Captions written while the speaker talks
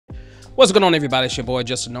What's going on, everybody? It's your boy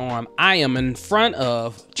Just Norm. I am in front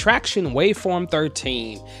of Tracktion Waveform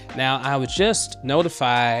 13. Now, I was just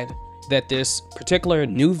notified that this particular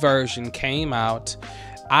new version came out.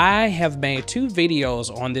 I have made 2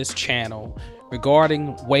 videos on this channel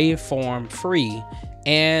regarding Waveform Free,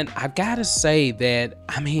 and I've got to say that,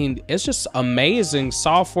 it's just amazing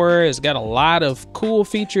software. It's got a lot of cool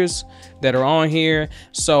features that are on here.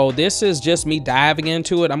 So this is just me diving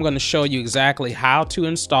into it. I'm going to show you exactly how to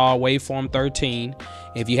install Waveform 13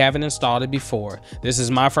 if you haven't installed it before. This is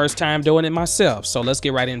my first time doing it myself, so let's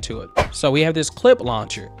get right into it. So we have this clip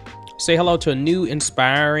launcher. Say hello to a new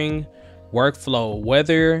inspiring workflow.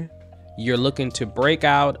 Whether you're looking to break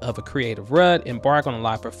out of a creative rut, embark on a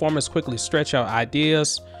live performance, quickly stretch out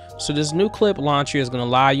ideas. So this new clip launcher is going to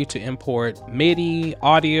allow you to import MIDI,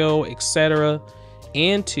 audio, etc.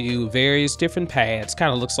 into various different pads.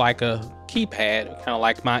 Kind of looks like a keypad, kind of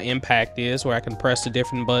like my Impact is, where I can press the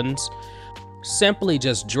different buttons. Simply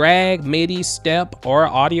just drag MIDI, step, or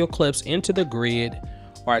audio clips into the grid,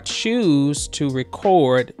 or choose to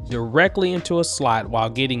record directly into a slot while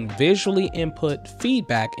getting visually input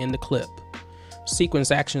feedback in the clip.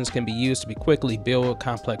 Sequence actions can be used to quickly build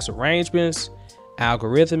complex arrangements.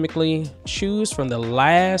 Algorithmically, choose from the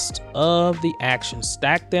last of the actions,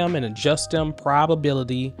 stack them and adjust them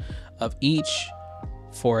probability of each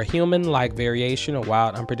for a human-like variation or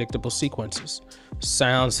wild unpredictable sequences.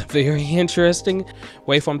 Sounds very interesting.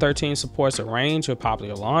 Waveform 13 supports a range of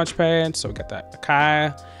popular launch pads. So we got the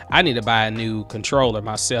Akai. I need to buy a new controller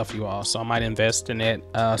myself, you all. So I might invest in it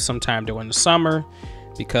sometime during the summer,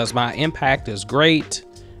 because my Impact is great.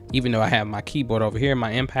 Even though I have my keyboard over here,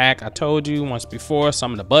 my Impact, I told you once before,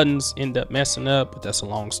 some of the buttons end up messing up, but that's a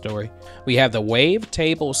long story. We have the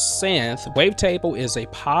Wavetable synth. Wavetable is a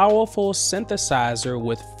powerful synthesizer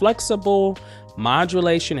with flexible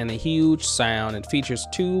modulation and a huge sound, and features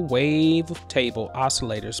 2 wavetable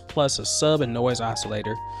oscillators plus a sub and noise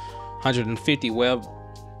oscillator.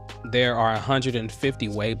 There are 150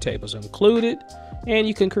 wavetables included, and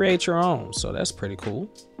you can create your own, so that's pretty cool.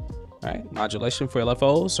 All right, modulation for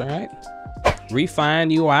LFOs. All right, refine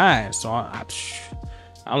UI. So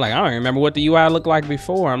I'm like, I don't remember what the UI looked like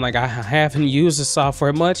before. I'm like, I haven't used the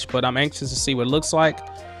software much, but I'm anxious to see what it looks like.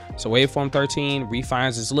 So Waveform 13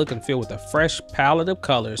 refines its look and feel with a fresh palette of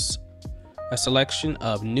colors, a selection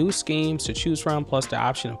of new schemes to choose from, plus the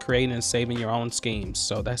option of creating and saving your own schemes.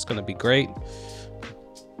 So that's going to be great.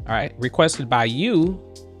 All right, requested by you.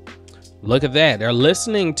 Look at that. They're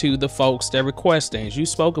listening to the folks that request things. You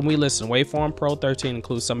spoke and we listen. Waveform Pro 13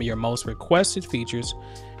 includes some of your most requested features.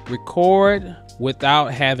 Record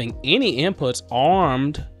without having any inputs,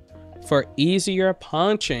 armed for easier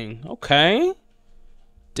punching. Okay.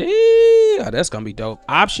 Damn, that's gonna be dope.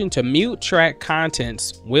 Option to mute track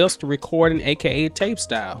contents whilst recording, aka tape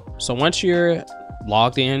style. So once you're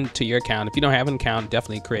logged in to your account, if you don't have an account,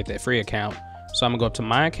 definitely create that free account. So I'm gonna go to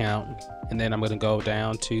my account, and then I'm gonna go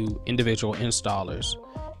down to individual installers.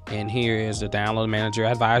 And here is the download manager.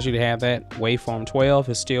 I advise you to have that. Waveform 12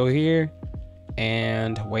 is still here,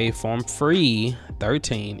 and Waveform Free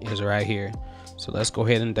 13 is right here. So let's go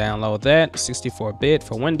ahead and download that. 64-bit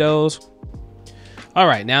for Windows. All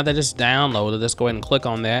right, now that it's downloaded, let's go ahead and click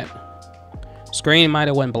on that. Screen might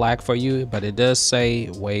have went black for you, but it does say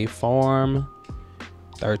Waveform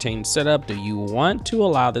 13 setup. Do you want to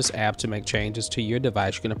allow this app to make changes to your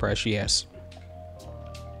device? You're gonna press yes.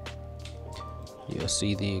 You'll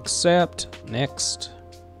see the accept, next,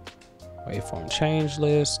 waveform change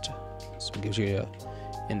list. So it gives you an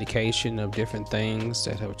indication of different things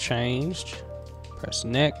that have changed. Press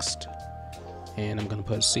next, and I'm gonna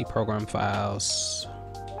put C program files.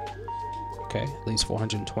 Okay, at least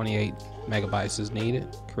 428 megabytes is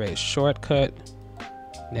needed. Create shortcut,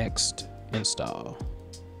 next, install.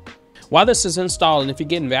 While this is installed, and if you're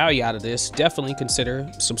getting value out of this, definitely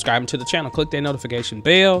consider subscribing to the channel. Click that notification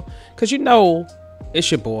bell, because you know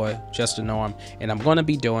it's your boy, Just Norm, and I'm going to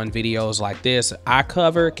be doing videos like this. I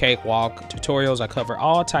cover Cakewalk tutorials. I cover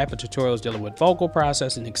all type of tutorials dealing with vocal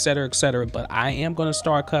processing, etc., etc. But I am going to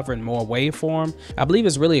start covering more Waveform. I believe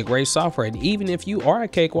it's really a great software, and even if you are a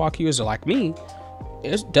Cakewalk user like me,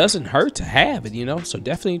 it doesn't hurt to have it, you know. So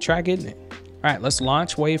definitely try getting it. All right, let's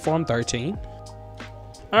launch Waveform 13.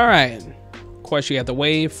 All right, of course you have the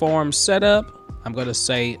waveform setup. I'm gonna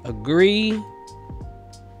say agree.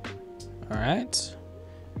 All right,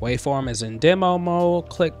 waveform is in demo mode.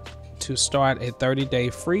 Click to start a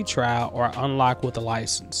 30-day free trial or unlock with a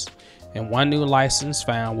license. And 1 new license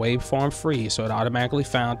found, waveform free, so it automatically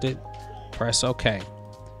found it. Press OK.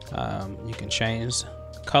 You can change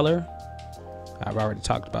color. I've already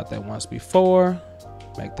talked about that once before.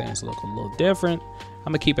 Make things look a little different.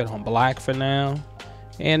 I'm gonna keep it on black for now.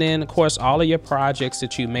 And then of course, all of your projects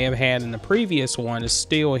that you may have had in the previous one is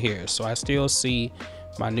still here. So I still see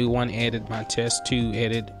my new one edit, my test 2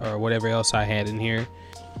 edit, or whatever else I had in here.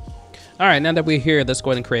 All right, now that we're here, let's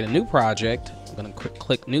go ahead and create a new project. I'm gonna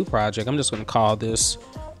click new project. I'm just gonna call this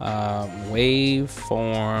Waveform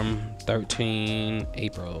 13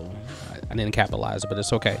 April. I didn't capitalize it, but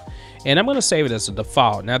it's okay. And I'm gonna save it as a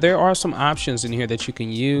default. Now there are some options in here that you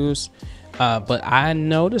can use, but I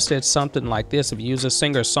noticed that something like this, if you use a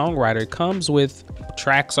singer-songwriter, it comes with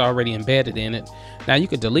tracks already embedded in it. Now you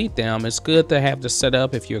can delete them. It's good to have this set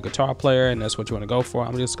up if you're a guitar player and that's what you wanna go for.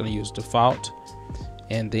 I'm just gonna use default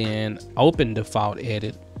and then open default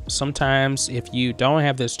edit. Sometimes if you don't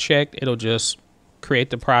have this checked, it'll just create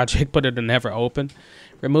the project, but it'll never open.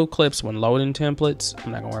 Remove clips when loading templates.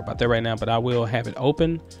 I'm not gonna worry about that right now, but I will have it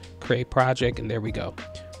open, create project, and there we go.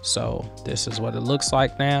 So this is what it looks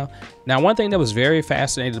like now. Now, one thing that was very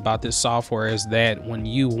fascinating about this software is that when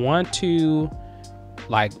you want to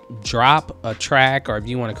like drop a track, or if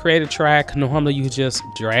you want to create a track, normally you just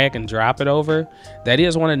drag and drop it over. That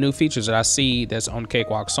is one of the new features that I see that's on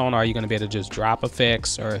Cakewalk Sonar. You're going to be able to just drop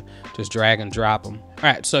effects or just drag and drop them. All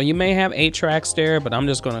right, so you may have 8 tracks there, but I'm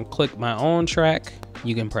just going to click my own track.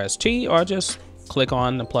 You can press T or just click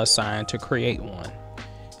on the plus sign to create one.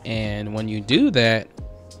 And when you do that,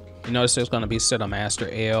 you notice it's going to be set on master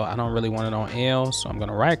L. I don't really want it on L, so I'm going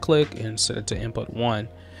to right click and set it to input 1.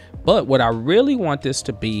 But what I really want this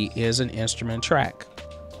to be is an instrument track.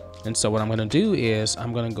 And so what I'm gonna do is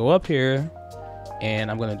I'm gonna go up here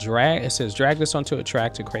and I'm gonna drag, it says drag this onto a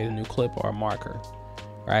track to create a new clip or a marker,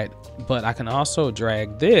 right? But I can also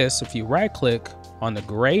drag this, if you right click on the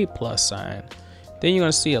gray plus sign, then you're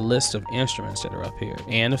gonna see a list of instruments that are up here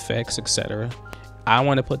and effects, etc. I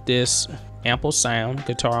wanna put this ample sound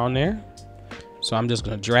guitar on there. So I'm just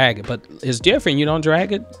gonna drag it, but it's different. You don't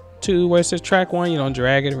drag it to where it says track 1, you don't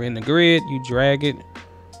drag it in the grid, you drag it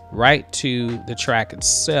right to the track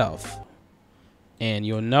itself. And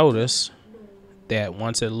you'll notice that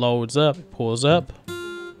once it loads up, it pulls up,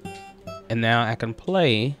 and now I can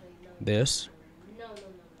play this.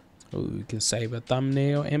 Ooh, you can save a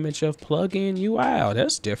thumbnail image of plugin UI. Oh,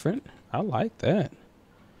 that's different. I like that.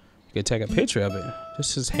 You can take a picture of it.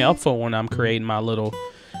 This is helpful when I'm creating my little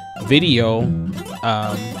video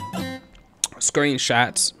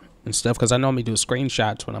screenshots and stuff, because I normally do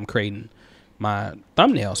screenshots when I'm creating my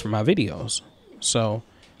thumbnails for my videos. So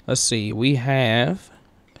let's see, we have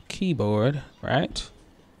a keyboard, right?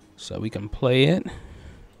 So we can play it.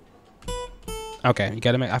 Okay, you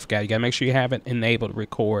gotta make, I forgot, you gotta make sure you have it enabled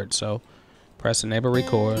record. So press enable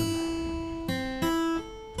record.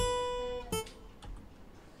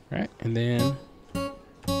 Right, and then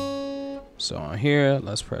so on here,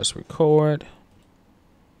 let's press record.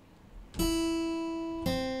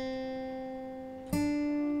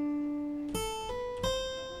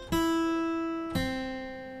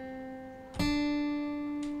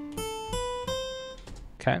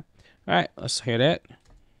 Okay, all right, let's hear that.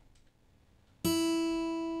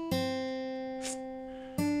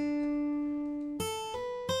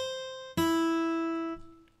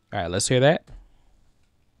 All right, let's hear that.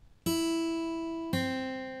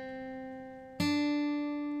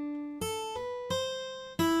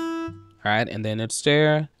 All right, and then it's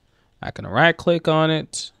there. I can right click on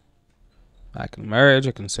it. I can merge,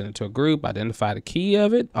 I can send it to a group, identify the key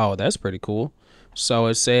of it. Oh, that's pretty cool. So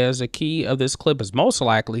it says the key of this clip is most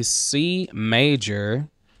likely C major,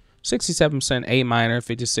 67% A minor,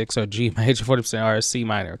 56 or G major, 40% or C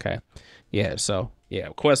minor. Okay. Yeah. So yeah,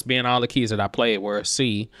 of course, being all the keys that I played were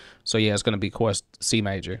C. So yeah, it's going to be, of course, C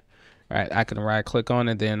major. All right. I can right click on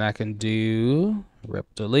it. Then I can do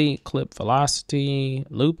rip delete, clip velocity,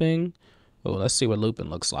 looping. Oh, let's see what looping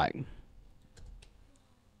looks like.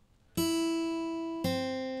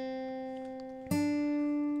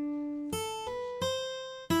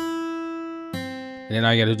 And then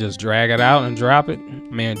all you gotta just drag it out and drop it.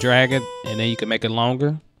 Drag it, and then you can make it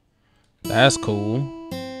longer. That's cool.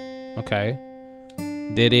 Okay.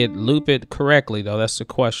 Did it loop it correctly, though? That's the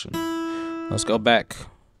question. Let's go back.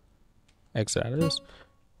 Exit out of this.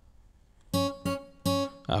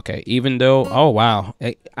 Okay, even though, oh wow,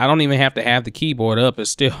 I don't even have to have the keyboard up.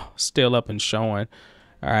 It's still up and showing.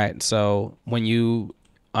 All right, so when you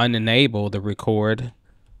unenable the record,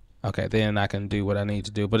 okay, then I can do what I need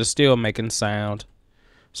to do, but it's still making sound.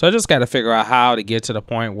 So I just got to figure out how to get to the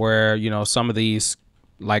point where, you know, some of these,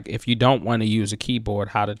 like if you don't want to use a keyboard,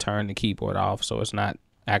 how to turn the keyboard off so it's not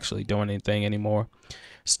actually doing anything anymore.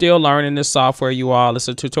 Still learning this software, you all. It's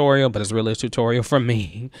a tutorial, but it's really a tutorial from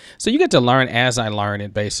me. So you get to learn as I learn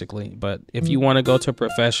it, basically. But if you want to go to a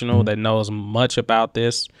professional that knows much about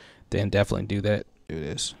this, then definitely do that. Do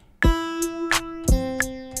this.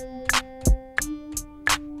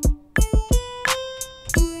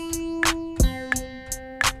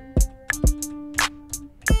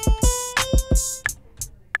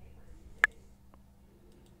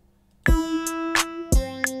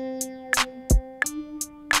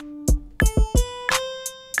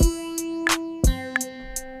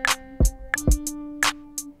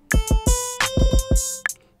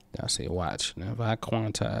 I see, watch. Now if I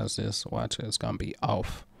quantize this, watch, it's gonna be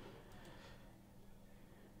off.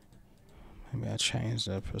 Maybe I change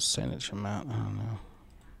the percentage amount. I don't know.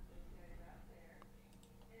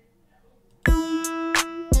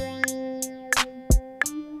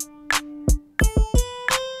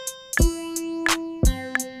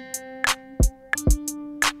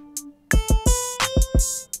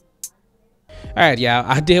 All right, y'all,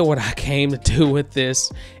 I did what I came to do with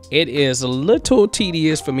this. It is a little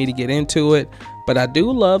tedious for me to get into it, but I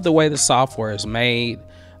do love the way the software is made.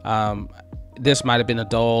 This might have been a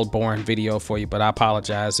dull, boring video for you, but I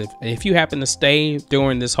apologize. If you happen to stay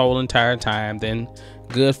during this whole entire time, then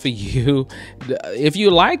good for you. If you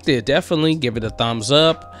liked it, definitely give it a thumbs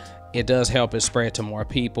up. It does help it spread to more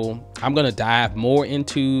people. I'm gonna dive more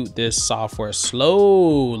into this software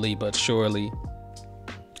slowly but surely.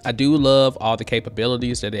 I do love all the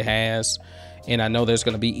capabilities that it has, and I know there's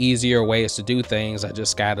going to be easier ways to do things. I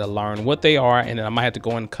just got to learn what they are, and then I might have to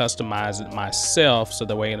go and customize it myself so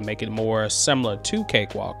the way to make it more similar to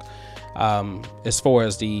Cakewalk as far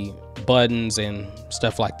as the buttons and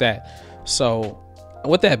stuff like that. So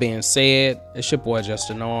with that being said, it's your boy Just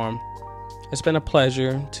a Norm. It's been a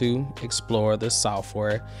pleasure to explore this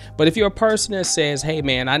software, but if you're a person that says, hey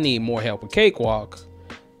man, I need more help with Cakewalk,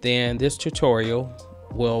 then this tutorial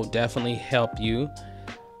will definitely help you,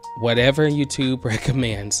 whatever YouTube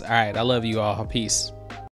recommends. All right, I love you all. Peace.